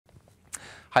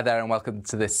Hi there and welcome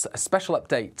to this special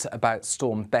update about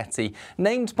Storm Betty.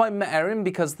 Named by Met Erin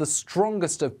because the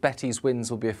strongest of Betty's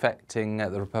winds will be affecting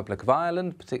the Republic of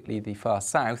Ireland, particularly the far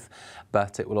south,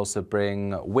 but it will also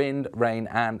bring wind, rain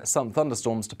and some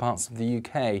thunderstorms to parts of the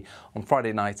UK on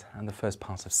Friday night and the first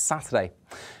part of Saturday.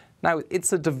 Now,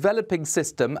 it's a developing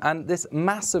system, and this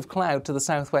massive cloud to the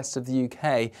southwest of the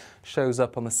UK shows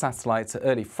up on the satellite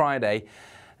early Friday.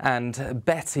 And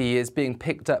Betty is being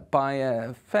picked up by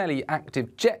a fairly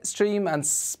active jet stream and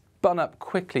spun up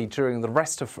quickly during the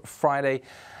rest of Friday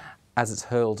as it's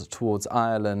hurled towards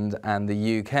Ireland and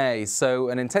the UK. So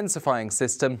an intensifying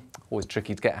system, always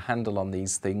tricky to get a handle on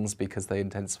these things because they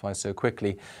intensify so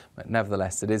quickly, but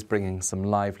nevertheless it is bringing some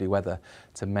lively weather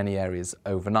to many areas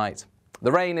overnight.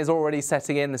 The rain is already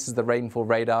setting in. This is the rainfall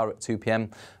radar at 2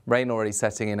 p.m. Rain already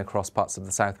setting in across parts of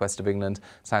the southwest of England,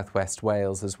 southwest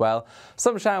Wales as well.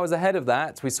 Some showers ahead of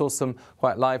that. We saw some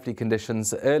quite lively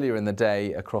conditions earlier in the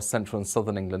day across central and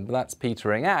southern England, but that's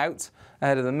petering out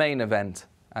ahead of the main event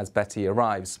as Betty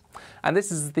arrives. And this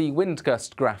is the wind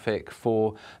gust graphic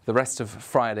for the rest of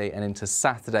Friday and into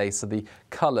Saturday. So the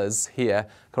colours here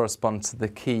correspond to the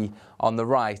key on the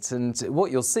right. And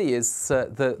what you'll see is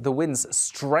the winds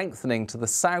strengthening to the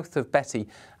south of Betty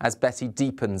as Betty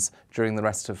deepens during the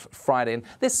rest of Friday. And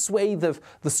this swathe of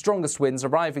the strongest winds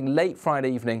arriving late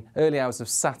Friday evening, early hours of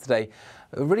Saturday,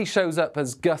 really shows up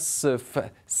as gusts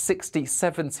of 60,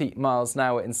 70 miles an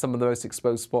hour in some of the most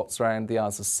exposed spots around the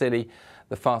Isles of Scilly,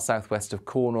 the far southwest of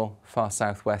Cornwall, far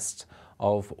southwest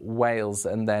of Wales,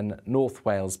 and then North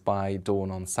Wales by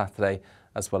dawn on Saturday,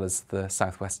 as well as the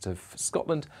southwest of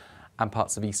Scotland and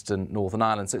parts of eastern Northern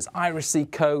Ireland. So it's Irish Sea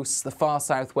coast, the far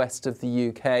southwest of the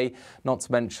UK, not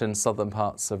to mention southern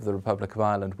parts of the Republic of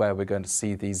Ireland, where we're going to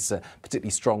see these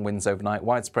particularly strong winds overnight,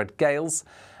 widespread gales,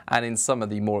 and in some of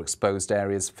the more exposed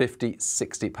areas, 50,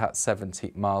 60, perhaps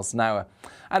 70 miles an hour.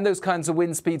 And those kinds of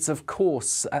wind speeds, of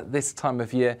course, at this time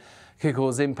of year, could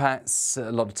cause impacts.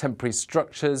 A lot of temporary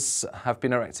structures have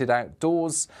been erected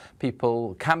outdoors,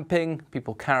 people camping,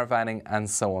 people caravanning and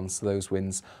so on. So those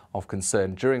winds of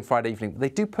concern during Friday evening. They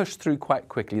do push through quite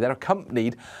quickly. They're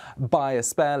accompanied by a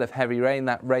spell of heavy rain,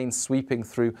 that rain sweeping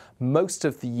through most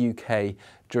of the UK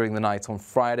during the night on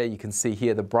Friday. You can see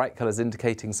here the bright colours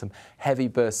indicating some heavy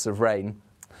bursts of rain.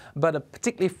 But a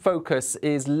particular focus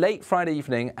is late Friday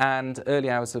evening and early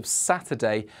hours of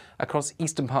Saturday across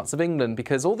eastern parts of England,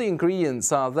 because all the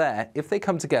ingredients are there if they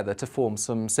come together to form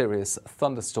some serious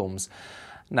thunderstorms.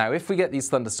 Now, if we get these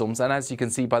thunderstorms, and as you can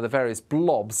see by the various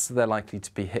blobs, they're likely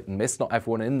to be hit and miss. Not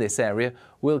everyone in this area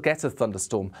will get a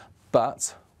thunderstorm,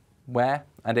 but where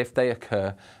and if they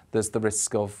occur, there's the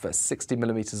risk of 60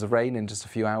 millimetres of rain in just a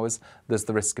few hours. There's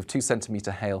the risk of 2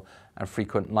 centimetre hail and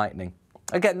frequent lightning.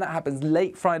 Again, that happens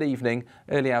late Friday evening,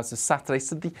 early hours of Saturday.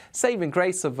 So the saving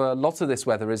grace of a lot of this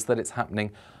weather is that it's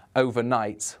happening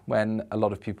overnight when a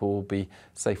lot of people will be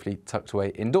safely tucked away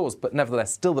indoors. But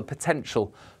nevertheless, still the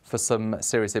potential for some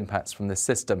serious impacts from this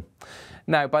system.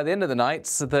 Now, by the end of the night,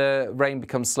 the rain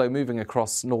becomes slow moving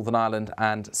across Northern Ireland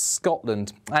and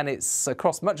Scotland. And it's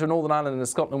across much of Northern Ireland and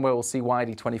Scotland where we'll see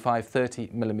widely 25, 30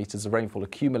 millimetres of rainfall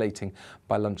accumulating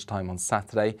by lunchtime on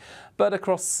Saturday. But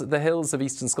across the hills of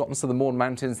eastern Scotland, so the Mourne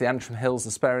Mountains, the Antrim Hills,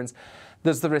 the Sperrins,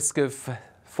 there's the risk of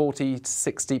 40 to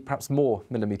 60, perhaps more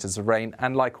millimetres of rain,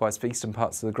 and likewise for eastern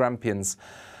parts of the Grampians.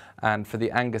 And for the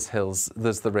Angus Hills,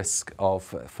 there's the risk of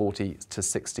 40 to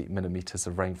 60 millimetres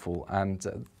of rainfall.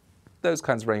 And those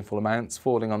kinds of rainfall amounts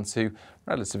falling onto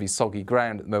relatively soggy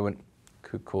ground at the moment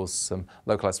could cause some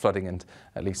localised flooding and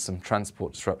at least some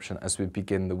transport disruption as we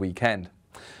begin the weekend.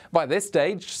 By this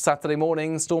stage, Saturday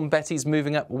morning, Storm Betty's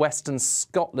moving up western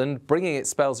Scotland, bringing its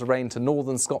spells of rain to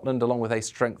northern Scotland along with a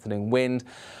strengthening wind.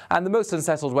 And the most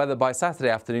unsettled weather by Saturday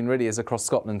afternoon really is across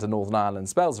Scotland and Northern Ireland.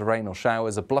 Spells of rain or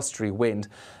showers, a blustery wind.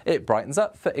 It brightens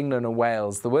up for England and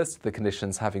Wales, the worst of the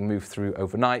conditions having moved through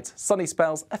overnight. Sunny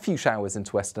spells, a few showers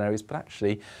into western areas, but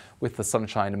actually with the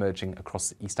sunshine emerging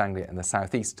across East Anglia and the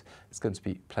southeast, it's going to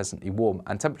be pleasantly warm.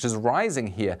 And temperatures rising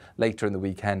here later in the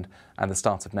weekend and the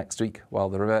start of next week, while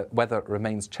the weather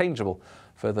remains changeable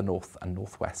further north and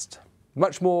northwest.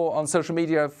 Much more on social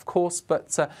media, of course,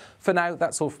 but for now,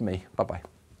 that's all from me. Bye-bye.